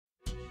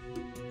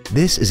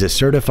This is a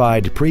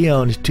certified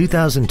pre-owned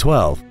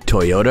 2012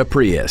 Toyota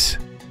Prius.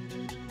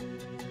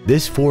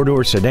 This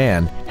four-door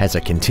sedan has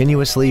a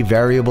continuously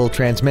variable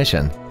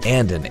transmission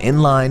and an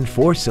inline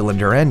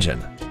four-cylinder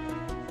engine.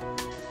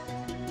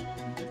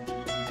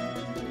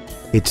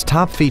 Its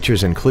top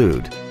features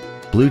include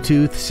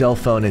Bluetooth cell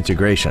phone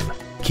integration,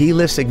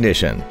 keyless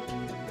ignition,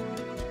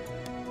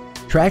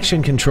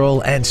 traction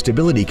control and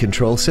stability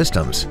control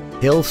systems,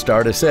 hill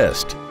start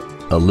assist,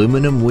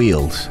 aluminum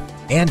wheels,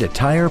 and a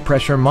tire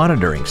pressure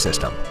monitoring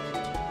system.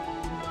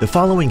 The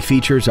following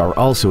features are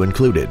also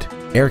included: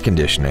 air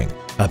conditioning,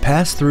 a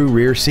pass-through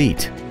rear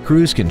seat,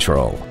 cruise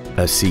control,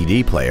 a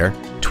CD player,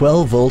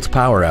 12-volt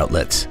power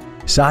outlets,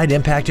 side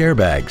impact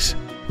airbags,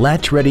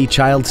 latch-ready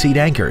child seat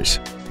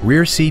anchors,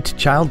 rear seat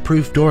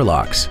child-proof door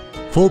locks,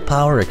 full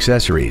power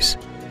accessories,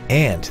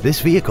 and this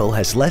vehicle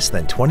has less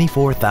than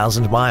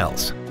 24,000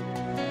 miles.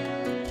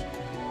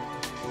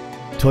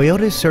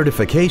 Toyota's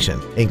certification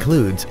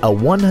includes a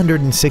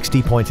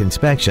 160-point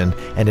inspection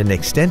and an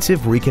extensive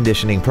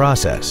reconditioning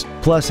process,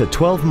 plus a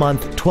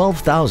 12-month,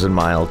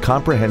 12,000-mile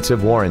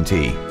comprehensive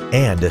warranty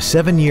and a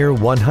 7-year,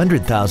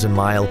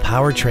 100,000-mile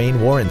powertrain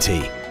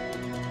warranty.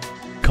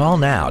 Call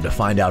now to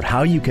find out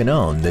how you can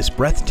own this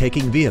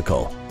breathtaking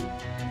vehicle.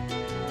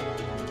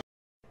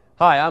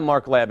 Hi, I'm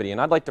Mark Labadie,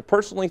 and I'd like to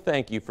personally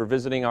thank you for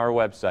visiting our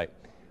website.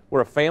 We're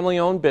a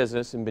family-owned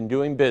business and been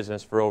doing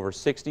business for over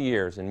 60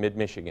 years in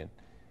mid-Michigan.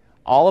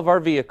 All of our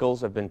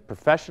vehicles have been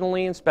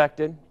professionally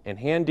inspected and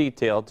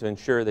hand-detailed to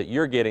ensure that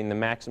you're getting the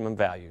maximum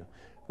value.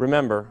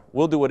 Remember,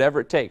 we'll do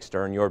whatever it takes to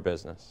earn your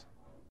business.